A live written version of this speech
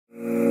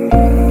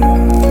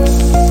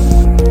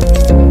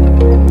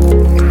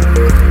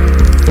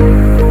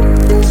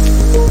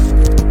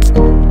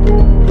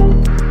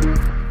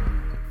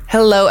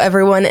Hello,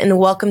 everyone, and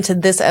welcome to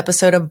this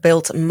episode of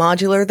BOXX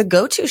Modular, the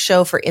go-to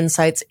show for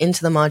insights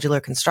into the modular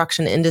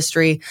construction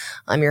industry.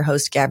 I'm your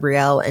host,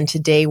 Gabrielle, and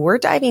today we're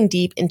diving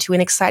deep into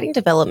an exciting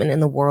development in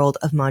the world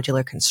of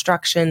modular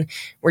construction.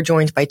 We're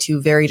joined by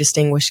two very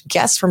distinguished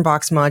guests from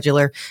BOXX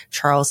Modular,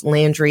 Charles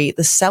Landry,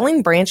 the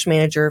selling branch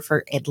manager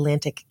for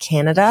Atlantic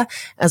Canada,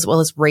 as well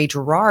as Ray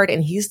Girouard,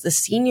 and he's the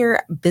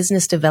senior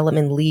business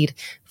development lead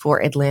for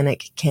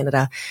Atlantic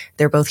Canada.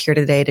 They're both here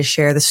today to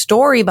share the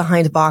story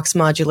behind BOXX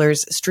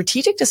Modular's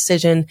strategic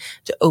decision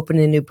to open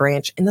a new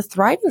branch in the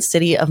thriving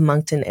city of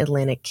Moncton,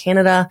 Atlantic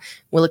Canada.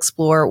 We'll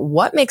explore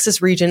what makes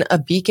this region a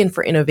beacon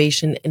for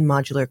innovation in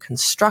modular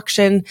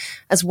construction,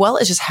 as well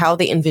as just how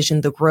they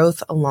envision the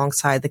growth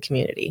alongside the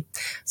community.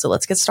 So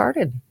let's get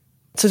started.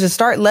 So to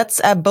start,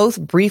 let's both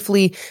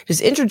briefly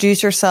just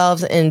introduce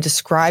yourselves and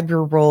describe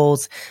your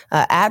roles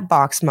at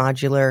BOXX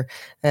Modular,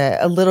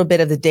 a little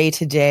bit of the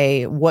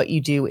day-to-day, what you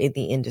do in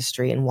the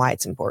industry and why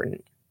it's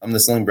important. I'm the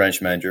selling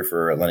branch manager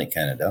for Atlantic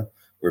Canada.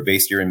 We're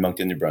based here in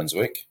Moncton, New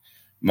Brunswick.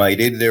 My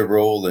day-to-day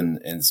role and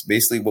it's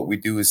basically what we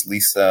do is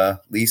lease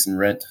and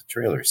rent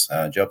trailers,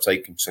 job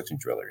site construction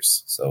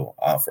trailers. So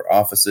for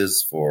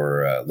offices,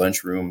 for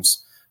lunchrooms,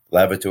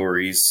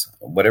 lavatories,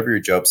 whatever your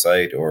job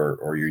site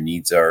or your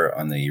needs are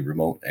on the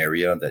remote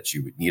area that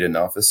you would need an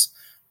office,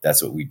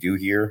 that's what we do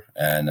here.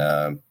 And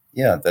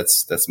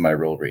that's my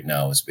role right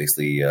now, is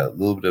basically a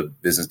little bit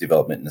of business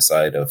development on the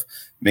side of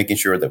making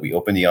sure that we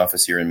open the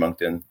office here in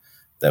Moncton,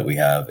 that we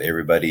have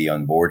everybody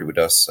on board with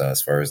us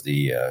as far as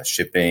the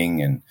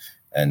shipping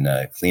and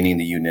cleaning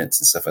the units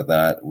and stuff like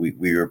that.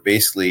 We are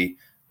basically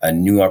a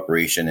new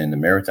operation in the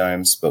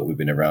Maritimes, but we've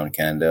been around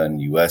Canada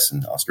and US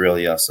and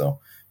Australia. So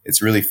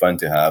it's really fun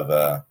to have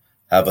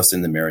us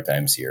in the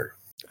Maritimes here.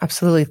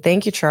 Absolutely.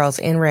 Thank you, Charles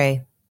and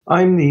Ray.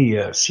 I'm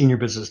the senior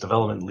business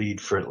development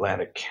lead for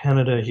Atlantic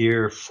Canada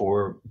here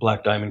for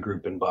Black Diamond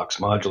Group and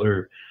BOXX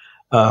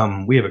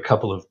Modular. We have a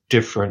couple of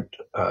different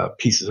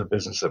pieces of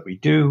business that we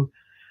do.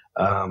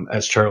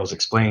 As Charles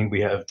explained,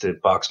 we have the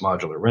BOXX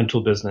Modular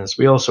rental business.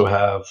 We also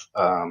have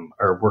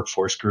our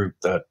workforce group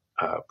that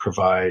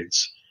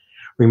provides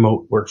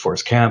remote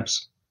workforce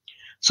camps.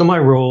 So my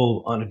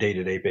role on a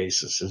day-to-day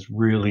basis is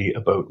really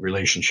about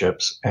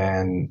relationships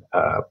and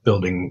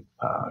building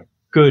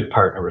good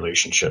partner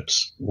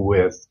relationships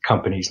with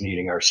companies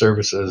needing our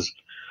services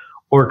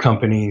or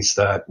companies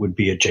that would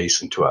be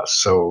adjacent to us.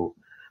 So,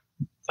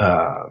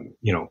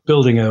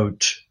 building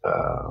out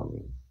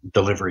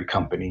delivery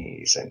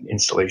companies and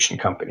installation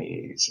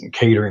companies and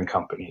catering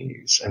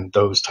companies and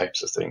those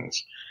types of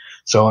things.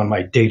 So on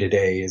my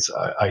day-to-day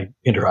I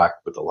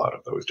interact with a lot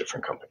of those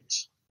different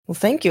companies. Well,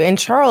 thank you. And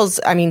Charles,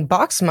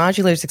 BOXX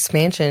Modular's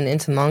expansion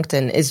into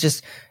Moncton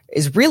is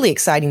really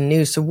exciting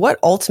news. So what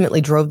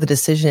ultimately drove the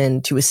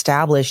decision to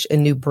establish a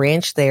new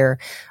branch there?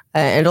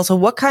 And also,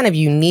 what kind of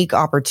unique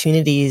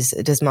opportunities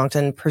does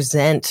Moncton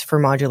present for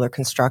modular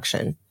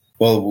construction?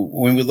 Well,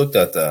 when we looked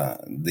at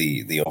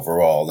the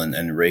overall,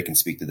 and Ray can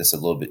speak to this a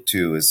little bit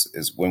too,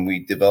 is when we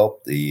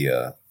developed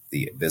the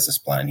business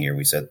plan here,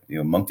 we said,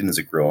 Moncton is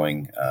a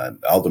growing,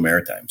 all the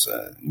Maritimes,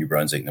 New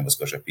Brunswick, Nova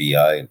Scotia,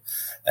 PEI,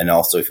 and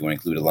also if you want to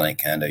include Atlantic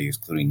Canada, you're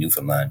including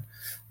Newfoundland.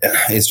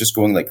 It's just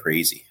going like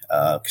crazy.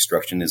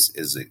 Construction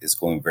is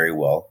going very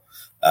well.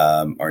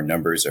 Our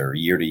numbers are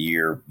year to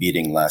year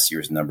beating last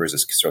year's numbers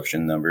as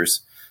construction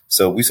numbers.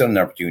 So we saw an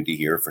opportunity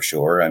here for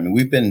sure.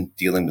 We've been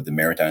dealing with the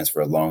Maritimes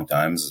for a long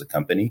time as a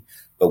company,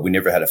 but we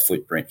never had a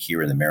footprint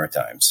here in the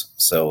Maritimes.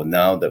 So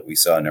now that we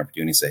saw an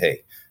opportunity to say,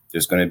 hey,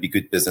 there's going to be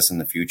good business in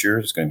the future.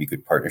 There's going to be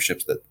good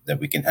partnerships that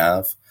we can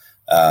have.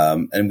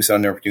 And we saw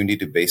an opportunity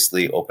to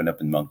basically open up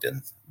in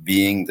Moncton.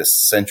 Being the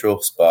central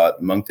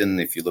spot, Moncton,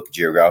 if you look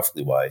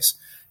geographically wise,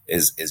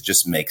 is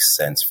just makes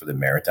sense for the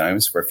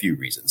Maritimes for a few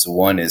reasons.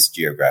 One is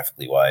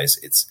geographically wise,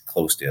 it's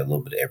close to a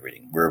little bit of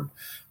everything. We're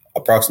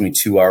approximately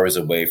 2 hours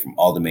away from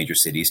all the major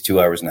cities, 2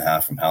 hours and a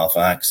half from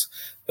Halifax,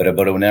 but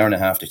about an hour and a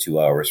half to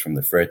 2 hours from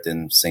the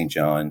Fredericton, St.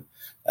 John,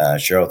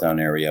 Charlottetown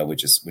area,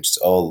 which is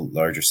all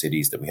larger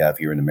cities that we have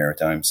here in the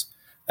Maritimes.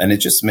 And it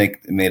just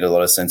made a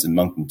lot of sense in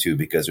Moncton too,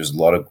 because there's a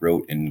lot of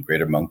growth in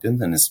Greater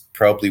Moncton, and it's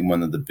probably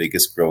one of the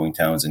biggest growing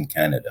towns in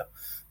Canada.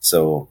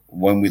 So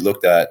when we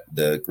looked at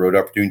the growth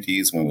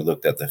opportunities, when we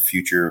looked at the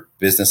future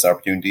business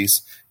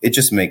opportunities, it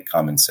just made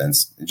common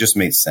sense. It just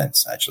made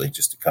sense, actually,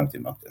 just to come to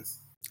Moncton.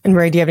 And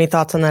Ray, do you have any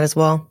thoughts on that as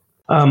well?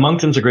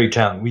 Moncton's a great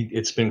town.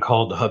 It's been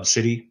called the hub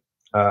city.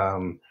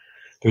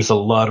 There's a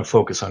lot of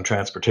focus on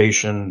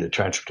transportation. The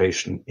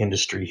transportation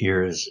industry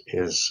here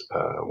is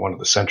one of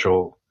the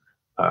central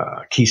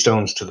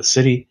keystones to the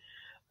city.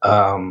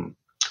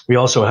 We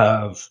also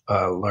have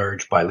a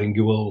large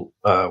bilingual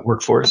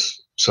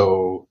workforce.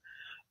 So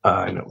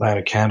in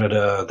Atlantic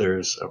Canada,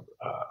 there's a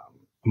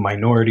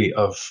minority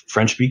of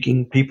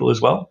French-speaking people as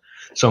well.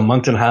 So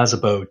Moncton has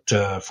about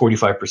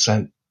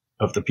 45%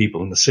 of the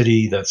people in the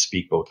city that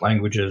speak both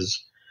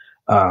languages.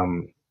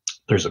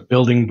 There's a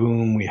building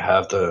boom. We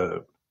have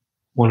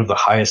one of the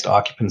highest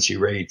occupancy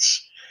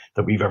rates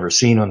that we've ever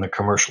seen on the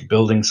commercial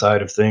building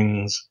side of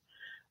things.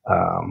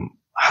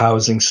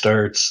 housing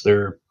starts.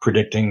 They're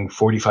predicting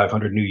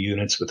 4,500 new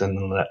units within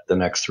the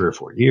next 3 or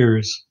 4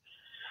 years.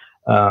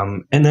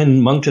 And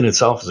then Moncton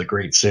itself is a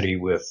great city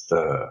with,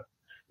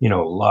 we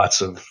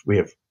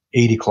have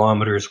 80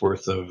 kilometers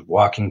worth of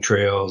walking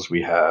trails.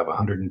 We have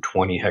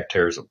 120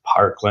 hectares of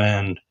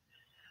parkland,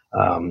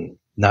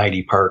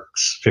 90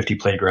 parks, 50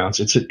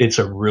 playgrounds. It's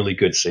a really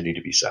good city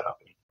to be set up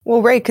in.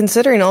 Well, Ray,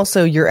 considering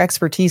also your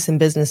expertise in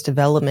business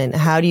development,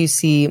 how do you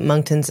see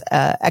Moncton's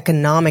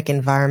economic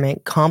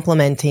environment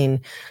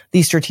complementing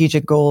these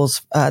strategic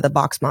goals that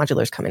BOXX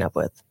Modular is coming up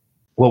with?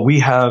 What we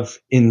have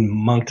in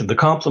Moncton, the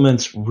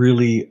complements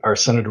really are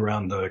centered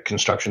around the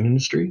construction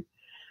industry.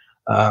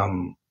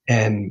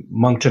 And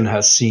Moncton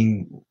has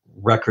seen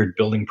record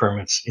building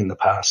permits in the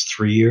past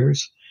 3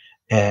 years.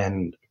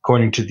 And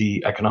according to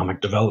the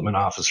economic development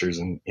officers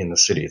in the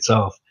city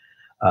itself,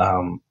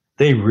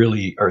 they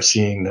really are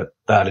seeing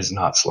that is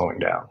not slowing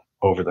down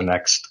over the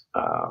next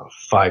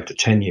 5 to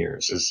 10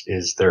 years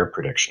is their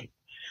prediction.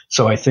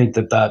 So I think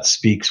that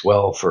speaks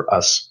well for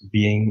us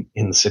being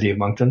in the city of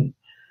Moncton,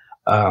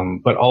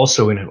 but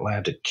also in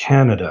Atlantic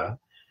Canada,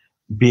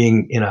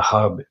 being in a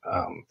hub.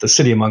 The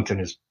city of Moncton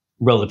is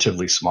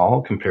relatively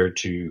small compared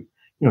to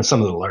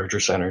some of the larger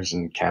centers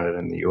in Canada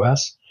and the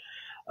U.S.,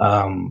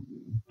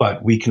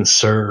 but we can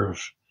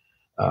serve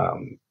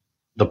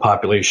the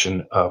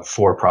population of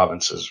 4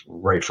 provinces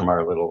right from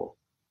our little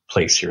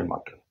place here in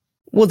Moncton.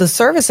 Well, the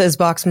services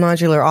BOXX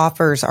Modular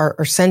offers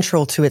are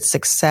central to its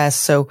success.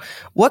 So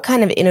what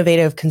kind of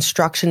innovative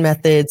construction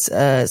methods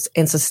and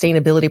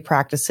sustainability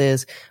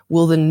practices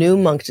will the new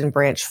Moncton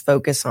branch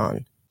focus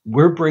on?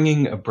 We're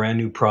bringing a brand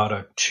new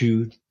product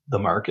to the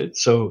market.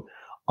 So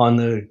on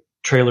the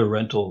trailer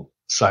rental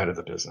side of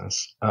the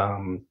business,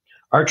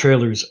 our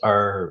trailers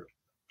are,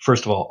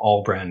 first of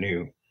all brand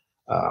new.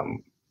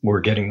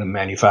 We're getting them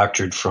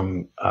manufactured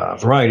from a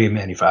variety of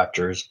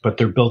manufacturers, but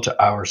they're built to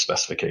our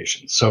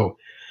specifications. So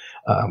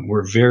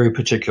we're very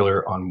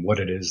particular on what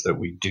it is that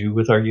we do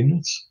with our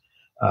units.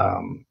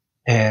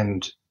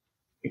 And,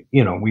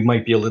 we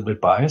might be a little bit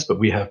biased, but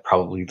we have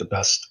probably the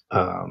best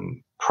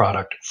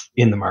product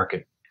in the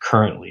market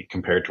currently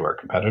compared to our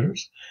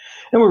competitors.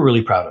 And we're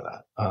really proud of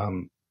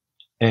that.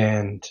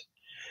 And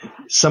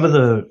some of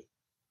the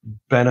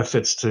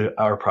benefits to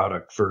our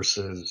product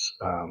versus,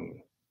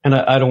 and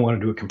I don't want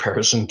to do a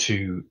comparison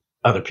to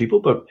other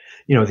people, but,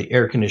 the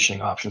air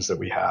conditioning options that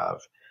we have.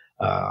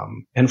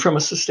 And from a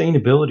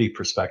sustainability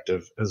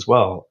perspective as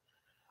well,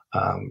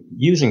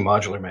 using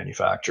modular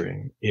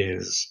manufacturing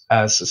is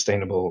as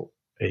sustainable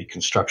a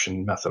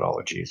construction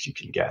methodology as you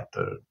can get.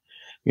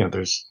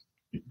 There's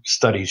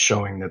studies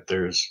showing that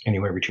there's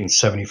anywhere between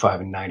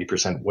 75 and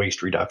 90%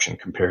 waste reduction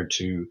compared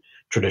to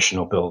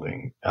traditional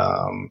building.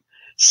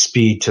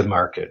 Speed to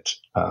market.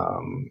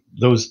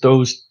 Those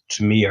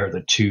to me are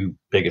the 2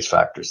 biggest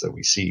factors that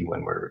we see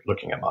when we're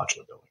looking at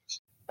modular buildings.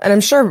 And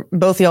I'm sure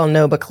both y'all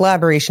know, but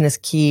collaboration is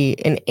key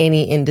in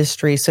any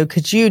industry. So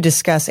could you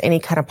discuss any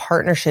kind of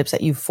partnerships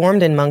that you've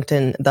formed in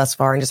Moncton thus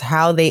far and just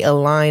how they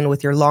align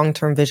with your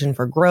long-term vision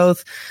for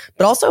growth,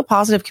 but also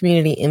positive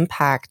community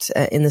impact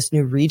in this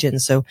new region?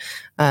 So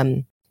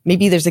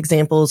maybe there's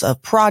examples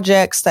of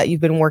projects that you've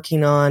been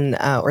working on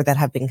or that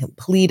have been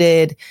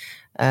completed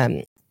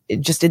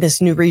just in this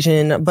new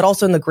region, but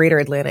also in the greater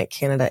Atlantic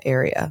Canada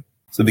area.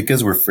 So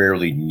because we're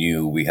fairly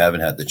new, we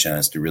haven't had the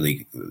chance to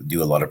really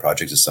do a lot of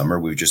projects this summer.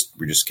 We're just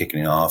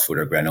kicking off with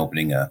our grand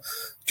opening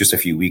just a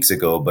few weeks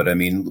ago. But I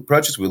mean,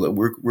 projects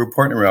we're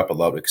partnering up a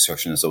lot with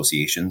construction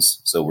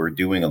associations. So we're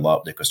doing a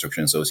lot with the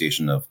Construction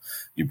Association of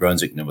New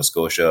Brunswick, Nova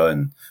Scotia,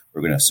 and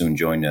we're going to soon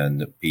join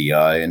the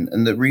PEI.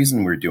 And the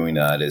reason we're doing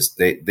that is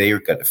they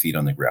got the feet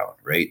on the ground,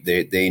 right?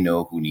 They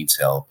know who needs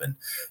help and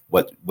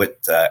what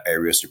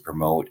areas to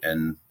promote.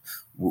 And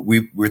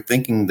we're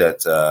thinking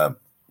that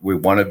we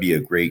want to be a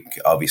great,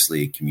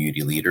 obviously,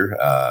 community leader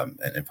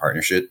and in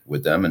partnership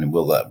with them, and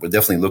we're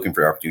definitely looking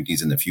for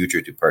opportunities in the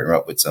future to partner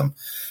up with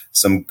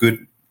some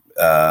good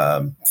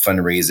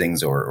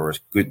fundraisings or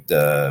good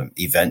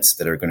events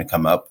that are going to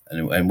come up,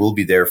 and we'll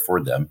be there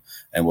for them,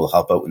 and we'll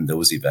help out in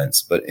those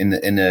events. But in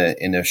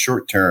a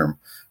short term,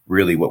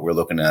 really what we're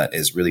looking at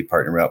is really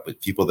partnering up with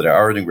people that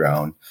are on the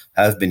ground,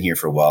 have been here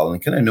for a while,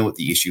 and kind of know what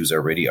the issues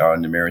already are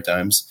in the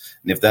Maritimes.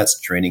 And if that's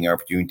training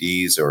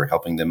opportunities or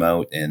helping them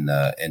out in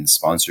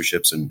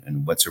sponsorships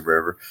and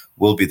whatsoever,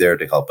 we'll be there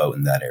to help out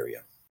in that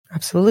area.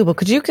 Absolutely. Well,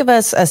 could you give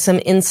us some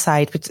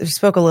insight? We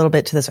spoke a little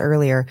bit to this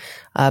earlier,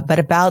 but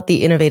about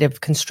the innovative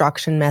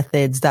construction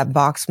methods that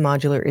BOXX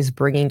Modular is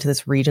bringing to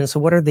this region. So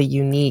what are the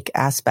unique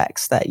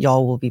aspects that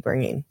y'all will be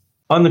bringing?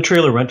 On the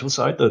trailer rental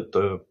side,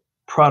 the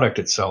product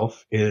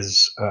itself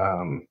is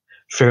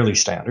fairly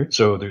standard.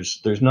 So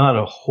there's not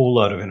a whole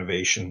lot of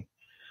innovation.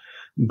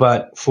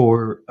 But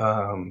for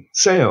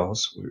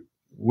sales,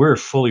 we're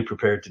fully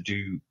prepared to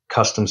do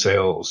custom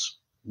sales,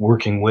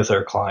 working with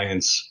our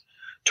clients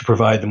to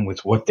provide them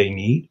with what they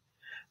need.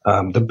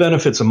 The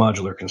benefits of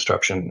modular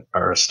construction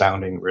are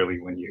astounding, really,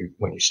 when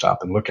you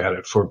stop and look at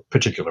it for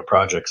particular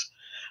projects.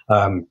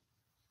 A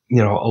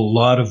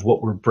lot of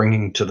what we're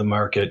bringing to the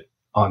market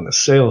on the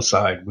sales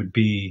side would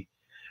be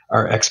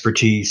our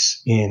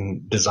expertise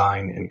in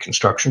design and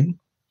construction,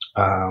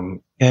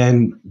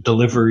 and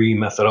delivery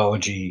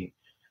methodology,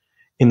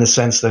 in the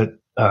sense that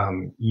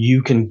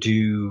you can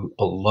do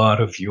a lot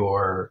of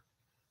your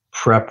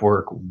prep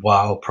work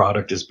while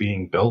product is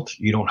being built.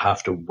 You don't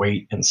have to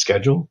wait and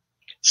schedule.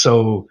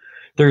 So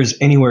there's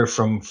anywhere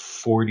from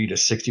 40 to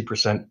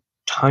 60%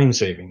 time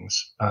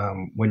savings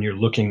when you're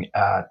looking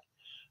at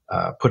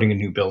putting a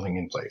new building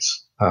in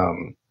place.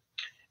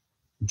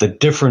 The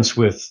difference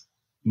with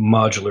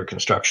modular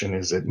construction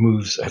is it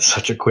moves at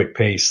such a quick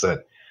pace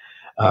that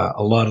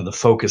a lot of the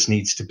focus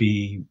needs to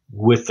be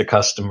with the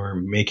customer,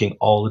 making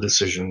all the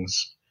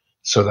decisions,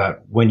 so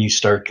that when you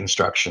start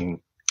construction,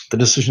 the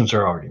decisions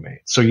are already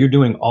made. So you're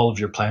doing all of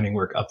your planning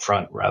work up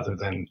front rather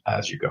than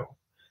as you go.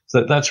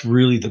 So that's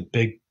really the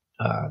big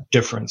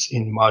difference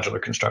in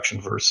modular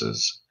construction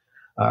versus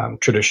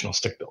traditional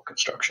stick-built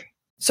construction.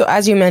 So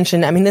as you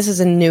mentioned, I mean, this is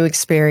a new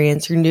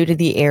experience. You're new to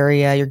the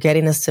area. You're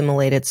getting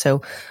assimilated.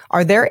 So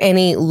are there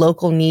any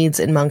local needs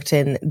in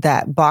Moncton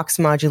that BOXX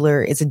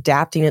Modular is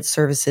adapting its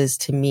services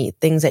to meet,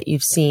 things that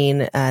you've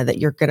seen that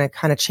you're going to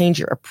kind of change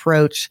your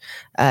approach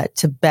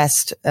to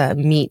best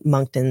meet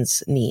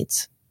Moncton's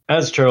needs?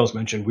 As Charles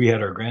mentioned, we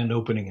had our grand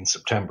opening in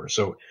September.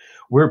 So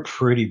we're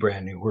pretty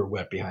brand new. We're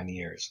wet behind the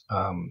ears.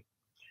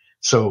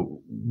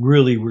 So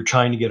really, we're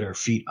trying to get our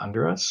feet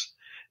under us.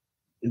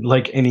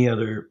 Like any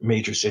other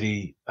major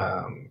city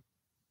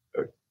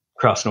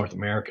across North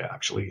America,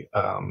 actually,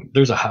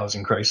 there's a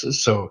housing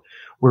crisis. So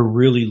we're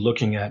really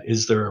looking at,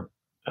 is there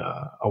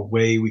a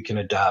way we can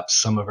adapt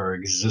some of our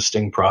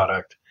existing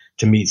product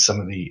to meet some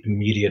of the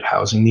immediate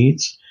housing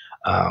needs,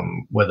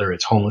 whether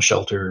it's homeless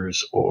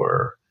shelters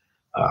or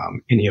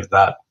any of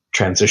that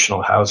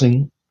transitional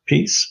housing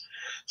piece.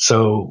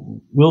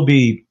 So we'll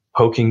be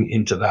poking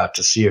into that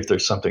to see if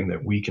there's something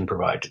that we can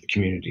provide to the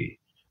community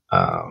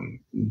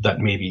that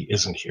maybe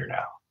isn't here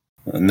now.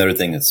 Another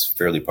thing that's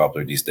fairly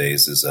popular these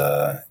days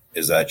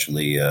is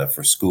actually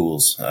for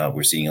schools.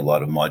 We're seeing a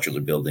lot of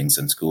modular buildings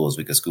in schools,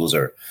 because schools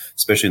are,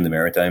 especially in the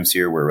Maritimes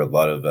here, where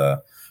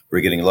we're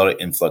getting a lot of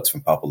influx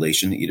from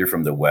population, either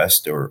from the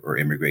West or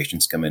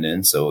immigrations coming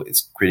in. So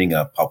it's creating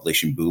a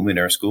population boom in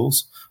our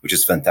schools, which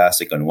is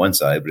fantastic on one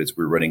side, but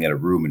we're running out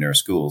of room in our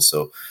schools.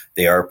 So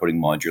they are putting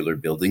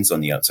modular buildings on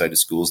the outside of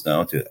schools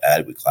now to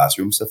add with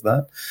classrooms, stuff like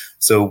that.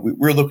 So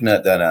we're looking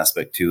at that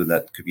aspect too. And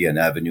that could be an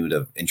avenue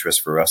of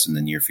interest for us in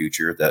the near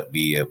future that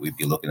we'd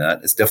be looking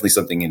at. It's definitely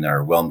something in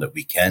our realm that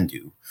we can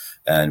do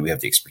and we have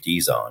the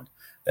expertise on.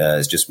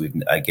 It's just,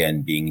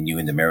 again, being new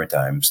in the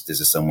Maritimes, this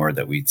is somewhere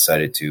that we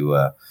decided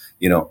to,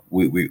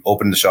 we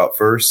opened the shop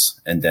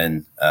first, and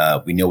then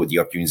we know what the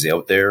opportunities are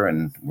out there,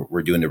 and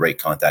we're doing the right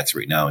contacts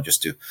right now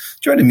just to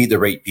try to meet the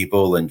right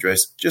people and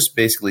just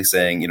basically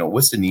saying,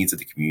 what's the needs of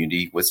the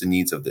community? What's the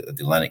needs of the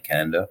Atlantic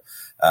Canada?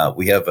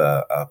 We have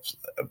a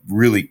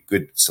really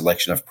good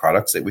selection of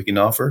products that we can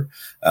offer,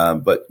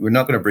 but we're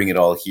not going to bring it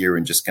all here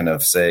and just kind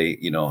of say,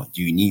 do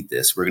you need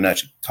this? We're going to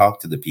actually talk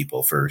to the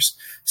people first,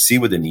 see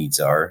what the needs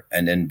are,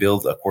 and then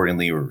build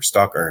accordingly or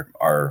stock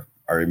our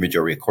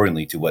inventory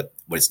accordingly to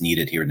what's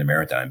needed here in the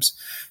Maritimes.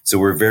 So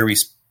we're very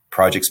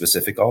project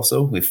specific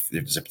also. If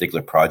there's a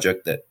particular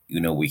project that,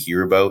 we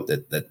hear about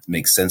that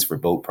makes sense for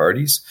both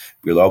parties,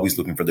 we're always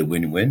looking for the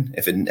win-win.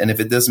 If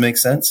it does make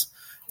sense,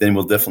 then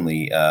we'll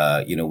definitely,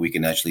 we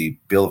can actually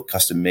build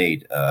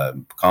custom-made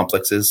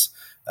complexes,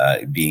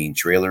 being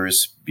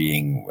trailers,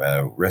 being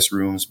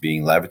restrooms,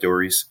 being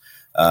lavatories.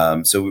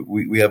 So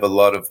we have a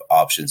lot of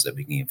options that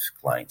we can give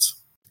clients.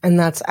 And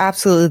that's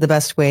absolutely the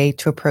best way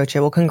to approach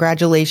it. Well,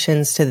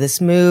 congratulations to this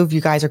move. You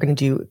guys are going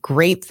to do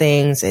great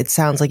things. It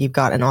sounds like you've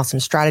got an awesome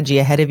strategy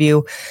ahead of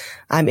you.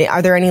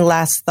 Are there any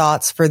last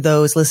thoughts for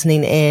those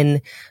listening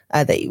in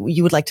that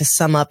you would like to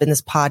sum up in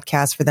this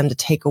podcast for them to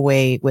take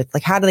away with,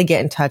 like, how do they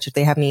get in touch if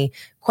they have any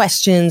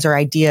questions or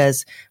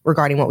ideas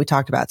regarding what we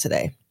talked about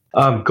today?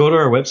 Go to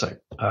our website,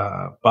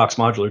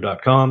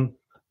 boxxmodular.com,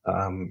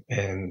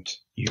 and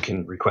you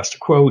can request a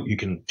quote. You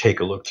can take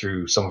a look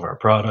through some of our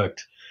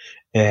product,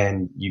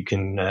 and you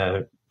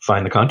can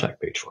find the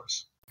contact page for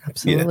us.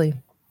 Absolutely. Yeah.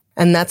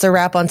 And that's a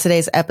wrap on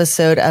today's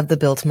episode of the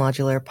BOXX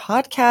Modular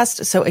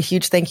podcast. So a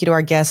huge thank you to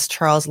our guests,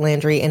 Charles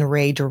Landry and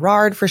Ray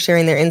Girouard, for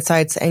sharing their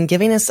insights and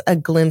giving us a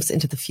glimpse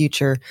into the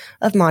future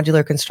of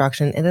modular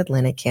construction in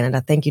Atlantic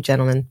Canada. Thank you,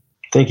 gentlemen.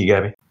 Thank you,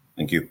 Gabby.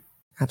 Thank you.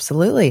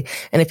 Absolutely.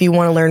 And if you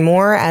want to learn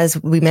more, as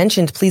we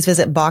mentioned, please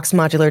visit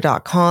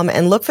boxxmodular.com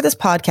and look for this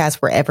podcast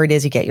wherever it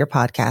is you get your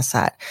podcasts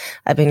at.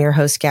 I've been your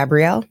host,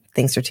 Gabrielle.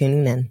 Thanks for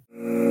tuning in.